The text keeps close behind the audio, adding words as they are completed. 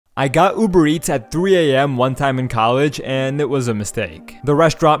I got Uber Eats at 3 a.m. one time in college, and it was a mistake. The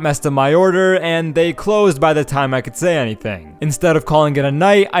restaurant messed up my order, and they closed by the time I could say anything. Instead of calling it a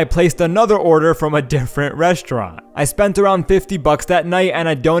night, I placed another order from a different restaurant. I spent around $50 that night, and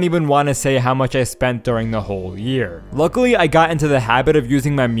I don't even want to say how much I spent during the whole year. Luckily, I got into the habit of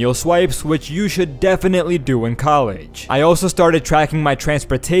using my meal swipes, which you should definitely do in college. I also started tracking my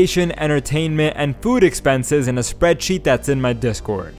transportation, entertainment, and food expenses in a spreadsheet that's in my Discord.